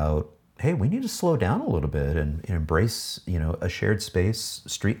thinking about, hey, we need to slow down a little bit and embrace, a shared space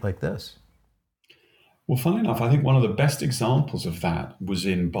street like this. Well, funnily enough, I think one of the best examples of that was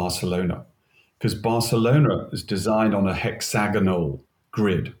in Barcelona, because Barcelona is designed on a hexagonal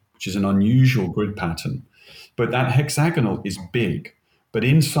grid, which is an unusual grid pattern. But that hexagonal is big. But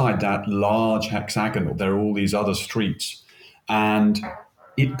inside that large hexagonal, there are all these other streets. And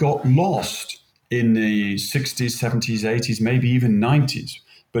it got lost in the 60s, 70s, 80s, maybe even 90s.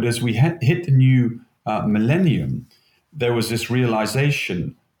 But as we hit the new millennium, there was this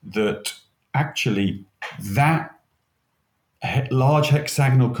realization that actually that large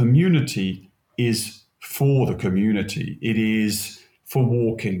hexagonal community is for the community. It is for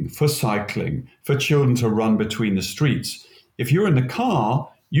walking, for cycling, for children to run between the streets. If you're in the car,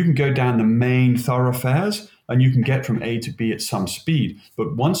 you can go down the main thoroughfares and you can get from A to B at some speed.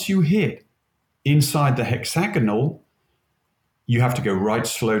 But once you hit inside the hexagonal, you have to go right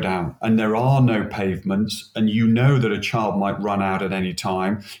slow down. And there are no pavements, and you know that a child might run out at any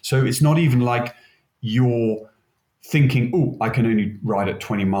time. So it's not even like you're thinking, oh, I can only ride at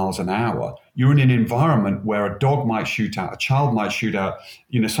 20 miles an hour. You're in an environment where a dog might shoot out, a child might shoot out,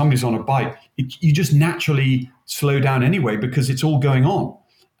 somebody's on a bike. You just naturally slow down anyway because it's all going on.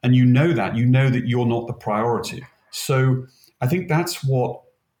 And you know that you're not the priority. So I think that's what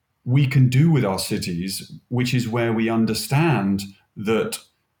we can do with our cities, which is where we understand that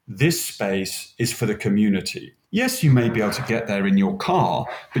this space is for the community. Yes, you may be able to get there in your car,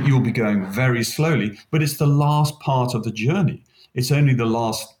 but you'll be going very slowly. But it's the last part of the journey. It's only the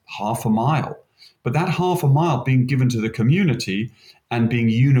last half a mile. But that half a mile being given to the community and being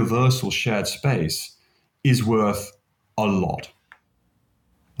universal shared space is worth a lot.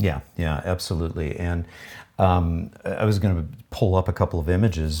 Yeah, absolutely. And I was going to pull up a couple of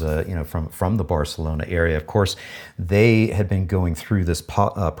images, from the Barcelona area. Of course, they had been going through this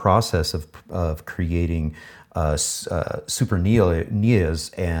process of creating super nias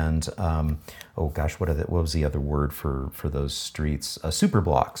and what was the other word for those streets? Super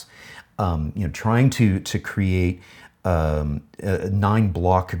blocks. Trying to create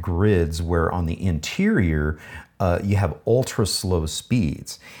 9-block grids where on the interior you have ultra slow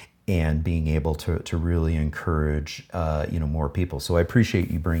speeds, and being able to really encourage more people. So I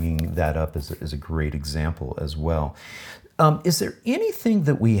appreciate you bringing that up as a great example as well. Is there anything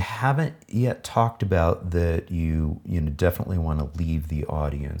that we haven't yet talked about that you definitely want to leave the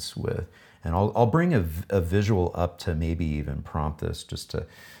audience with? And I'll bring a visual up to maybe even prompt this just to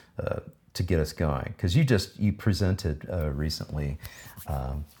get us going, because you presented recently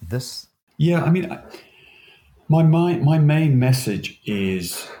this. Yeah, I mean, my main message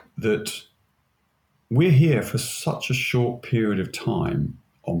is that we're here for such a short period of time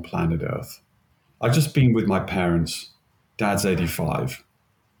on planet Earth. I've just been with my parents. Dad's 85.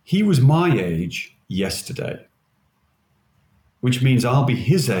 He was my age yesterday, which means I'll be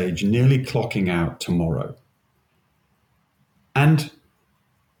his age nearly clocking out tomorrow. And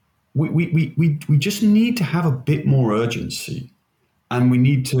we just need to have a bit more urgency. And we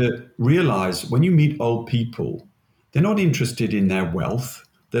need to realize when you meet old people, they're not interested in their wealth.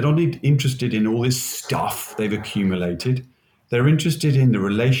 They're not interested in all this stuff they've accumulated. They're interested in the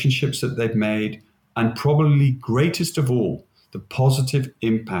relationships that they've made, and probably greatest of all, the positive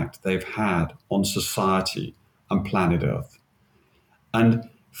impact they've had on society and planet Earth. And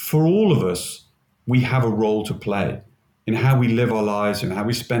for all of us, we have a role to play in how we live our lives and how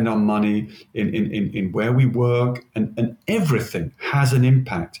we spend our money, in where we work, and everything has an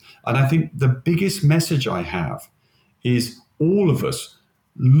impact. And I think the biggest message I have is all of us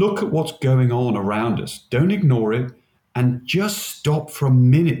look at what's going on around us. Don't ignore it, and just stop for a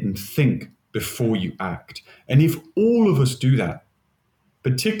minute and think before you act. And if all of us do that,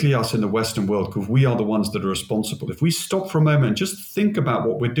 particularly us in the Western world, because we are the ones that are responsible, if we stop for a moment and just think about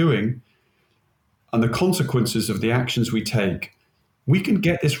what we're doing and the consequences of the actions we take, we can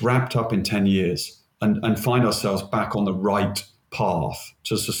get this wrapped up in 10 years and find ourselves back on the right path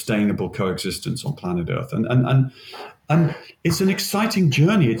to sustainable coexistence on planet Earth. And it's an exciting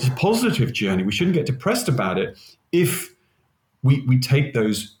journey. It's a positive journey. We shouldn't get depressed about it if we take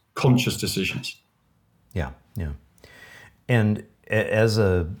those conscious decisions. Yeah. And as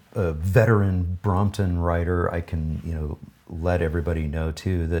a veteran Brompton writer, I can let everybody know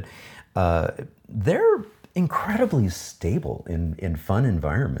too that they're incredibly stable in fun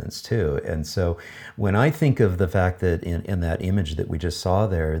environments too. And so when I think of the fact that in that image that we just saw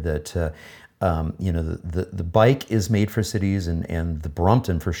there, that the bike is made for cities, and the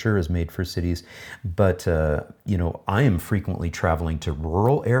Brompton for sure is made for cities. But, I am frequently traveling to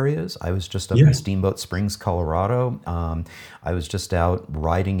rural areas. I was just up in Steamboat Springs, Colorado. I was just out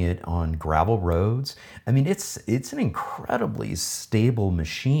riding it on gravel roads. I mean, it's an incredibly stable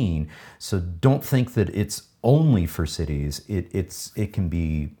machine. So don't think that it's only for cities. It can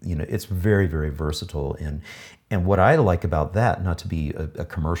be, it's very, very versatile. And what I like about that, not to be a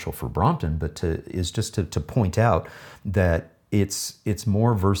commercial for Brompton, but is just to point out that it's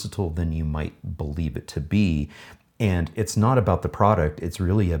more versatile than you might believe it to be. And it's not about the product, it's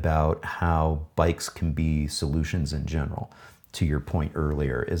really about how bikes can be solutions in general. to your point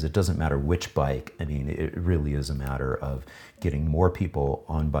earlier, is it doesn't matter which bike. I mean, it really is a matter of getting more people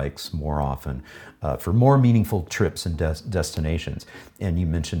on bikes more often for more meaningful trips and destinations. And you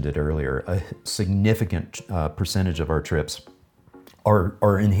mentioned it earlier, a significant percentage of our trips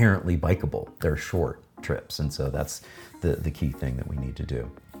are inherently bikeable. They're short trips. And so that's the key thing that we need to do.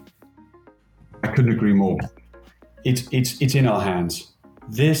 I couldn't agree more. It's in our hands.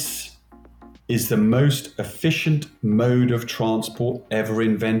 This is the most efficient mode of transport ever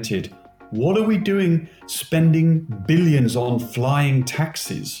invented. What are we doing spending billions on flying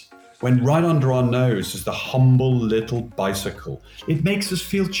taxis when right under our nose is the humble little bicycle? It makes us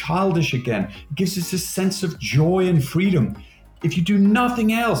feel childish again. It gives us a sense of joy and freedom. If you do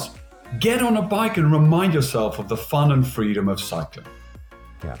nothing else, get on a bike and remind yourself of the fun and freedom of cycling.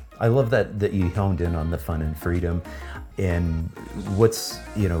 Yeah, I love that you honed in on the fun and freedom. And what's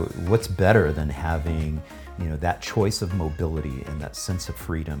better than having, that choice of mobility and that sense of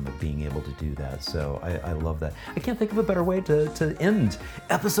freedom of being able to do that. So I love that. I can't think of a better way to end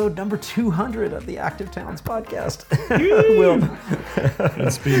episode number 200 of the Active Towns podcast. Will,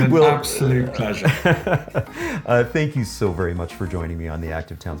 it's been an absolute pleasure. Thank you so very much for joining me on the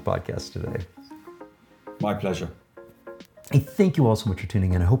Active Towns podcast today. My pleasure. Hey, thank you all so much for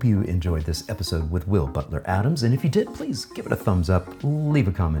tuning in. I hope you enjoyed this episode with Will Butler-Adams. And if you did, please give it a thumbs up, leave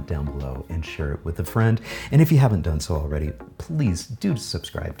a comment down below, and share it with a friend. And if you haven't done so already, please do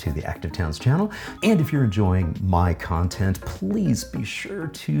subscribe to the Active Towns channel. And if you're enjoying my content, please be sure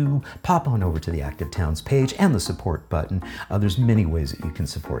to pop on over to the Active Towns page and the support button. There's many ways that you can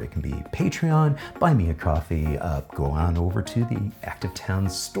support. It can be Patreon, buy me a coffee, go on over to the Active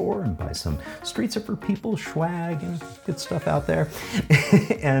Towns store and buy some Streets Are for People swag and good stuff out there.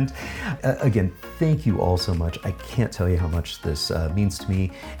 And again, thank you all so much. I can't tell you how much this means to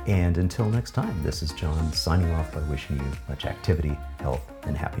me. And until next time, this is John signing off by wishing you much activity, health,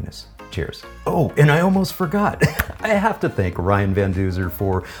 and happiness. Cheers. Oh, and I almost forgot. I have to thank Ryan Van Duzer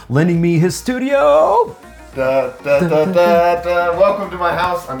for lending me his studio. Welcome to my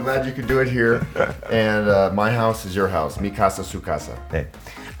house. I'm glad you could do it here. And my house is your house. Mi casa, su casa. Hey.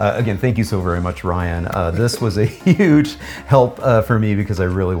 Again, thank you so very much, Ryan. This was a huge help for me because I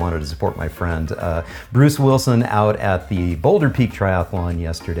really wanted to support my friend Bruce Wilson out at the Boulder Peak Triathlon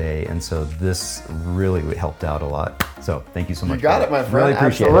yesterday, and so this really helped out a lot. So thank you so much. You got it, my friend. Really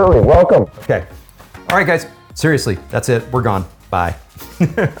appreciate Absolutely. it. Welcome. Okay. All right, guys. Seriously, that's it. We're gone. Bye.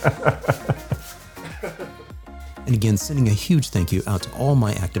 And again, sending a huge thank you out to all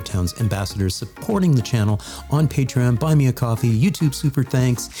my Active Towns ambassadors supporting the channel on Patreon, Buy Me a Coffee, YouTube Super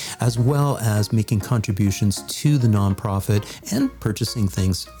Thanks, as well as making contributions to the nonprofit and purchasing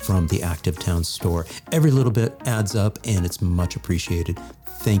things from the Active Towns store. Every little bit adds up and it's much appreciated.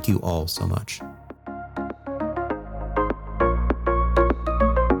 Thank you all so much.